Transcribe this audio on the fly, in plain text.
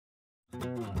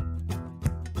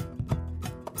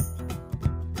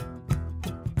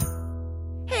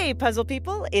Hey, puzzle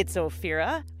people, it's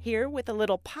Ophira here with a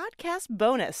little podcast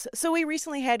bonus. So we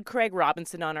recently had Craig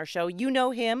Robinson on our show. You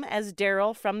know him as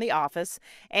Daryl from The Office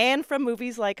and from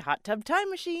movies like Hot Tub Time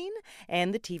Machine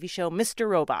and the TV show Mr.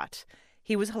 Robot.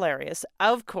 He was hilarious,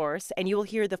 of course, and you will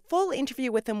hear the full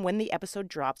interview with him when the episode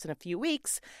drops in a few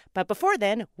weeks. But before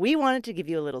then, we wanted to give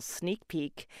you a little sneak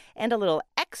peek and a little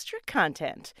extra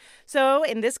content. So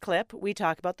in this clip, we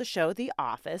talk about the show The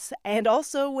Office and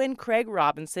also when Craig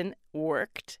Robinson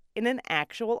worked in an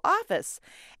actual office.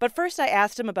 But first, I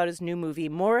asked him about his new movie,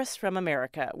 Morris from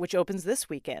America, which opens this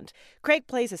weekend. Craig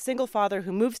plays a single father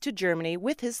who moves to Germany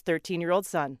with his 13-year-old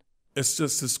son. It's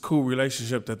just this cool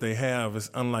relationship that they have.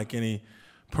 It's unlike any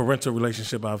parental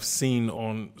relationship I've seen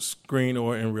on screen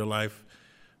or in real life.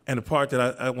 And the part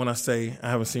that I when I say I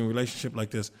haven't seen a relationship like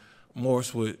this,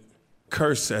 Morris would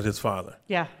curse at his father.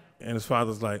 Yeah. And his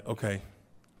father's like, okay,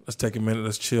 let's take a minute,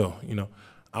 let's chill.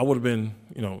 I would have been,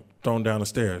 thrown down the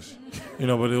stairs,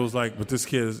 but it was like, but this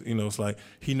kid is, it's like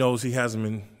he knows he has him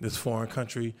in this foreign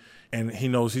country and he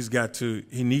knows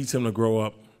he needs him to grow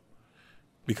up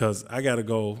because I got to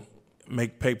go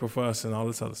make paper for us and all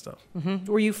this other stuff. Mm-hmm.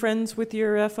 Were you friends with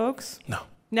your folks? No.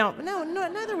 No,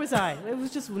 neither was I. It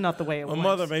was just not the way it was. My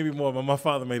mother maybe more, but my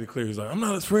father made it clear. He's like, I'm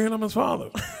not his friend, I'm his father.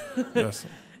 Yes.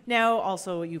 Now,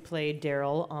 also, you played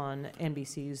Daryl on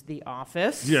NBC's The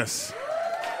Office. Yes.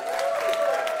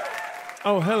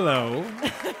 Oh, hello.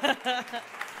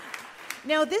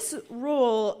 Now, this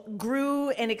role grew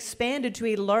and expanded to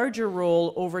a larger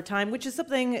role over time, which is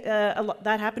something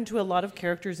that happened to a lot of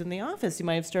characters in The Office. You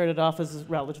might have started off as a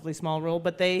relatively small role,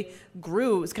 but they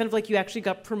grew. It's kind of like you actually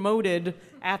got promoted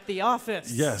at The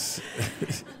Office. Yes.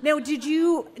 Now, did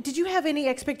you have any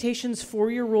expectations for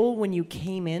your role when you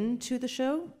came into the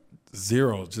show?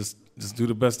 Zero. Just do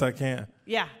the best I can.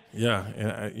 Yeah. Yeah,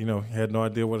 and I, had no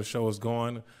idea where the show was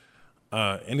going.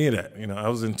 Any of that. I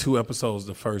was in 2 episodes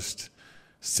the first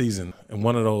season, and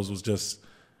one of those was just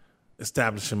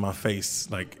establishing my face.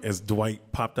 Like, as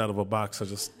Dwight popped out of a box, I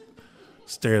just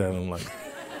stared at him like...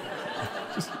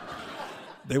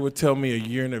 They would tell me a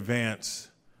year in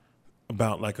advance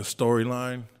about, like, a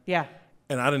storyline. Yeah.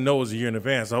 And I didn't know it was a year in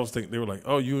advance. I was thinking, they were like,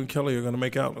 oh, you and Kelly are going to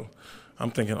make out. I'm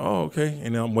thinking, oh, okay.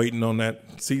 And then I'm waiting on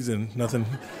that season, nothing.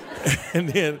 And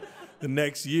then the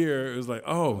next year, it was like,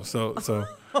 oh, so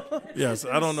yes,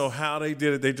 I don't know how they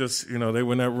did it. They just, they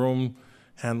were in that room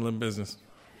handling business.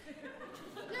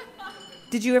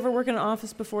 Did you ever work in an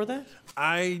office before that?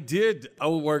 I did. I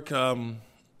would work,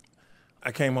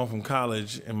 I came home from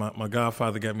college, and my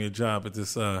godfather got me a job at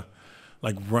this,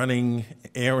 running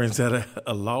errands at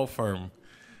a law firm.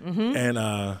 Mm-hmm.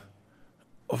 And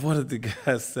what did the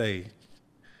guy say?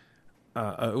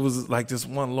 It was like this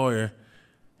one lawyer,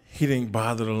 he didn't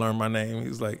bother to learn my name. He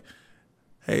was like,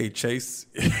 hey, Chase.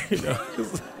 I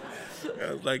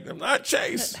was like, I'm not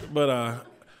Chase. But,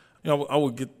 I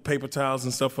would get paper towels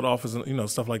and stuff for the office and,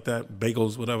 stuff like that,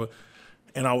 bagels, whatever.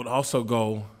 And I would also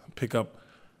go pick up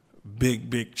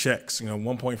big checks,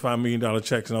 $1.5 million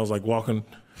checks. And I was like walking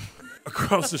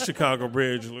across the Chicago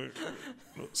Bridge,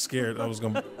 scared I was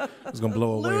gonna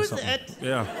blow away or something. It.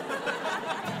 Yeah.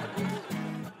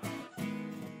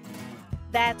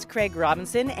 That's Craig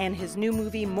Robinson, and his new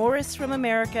movie, Morris from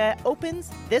America, opens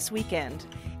this weekend.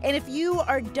 And if you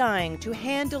are dying to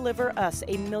hand deliver us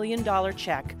a $1 million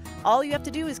check, all you have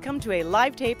to do is come to a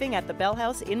live taping at the Bell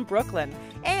House in Brooklyn.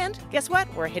 And guess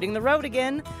what? We're hitting the road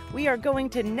again. We are going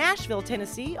to Nashville,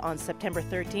 Tennessee on September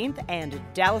 13th and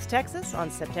Dallas, Texas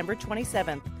on September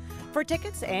 27th. For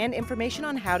tickets and information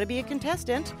on how to be a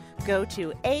contestant, go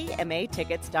to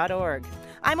amatickets.org.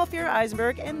 I'm Ophira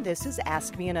Eisenberg, and this is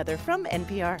Ask Me Another from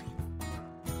NPR.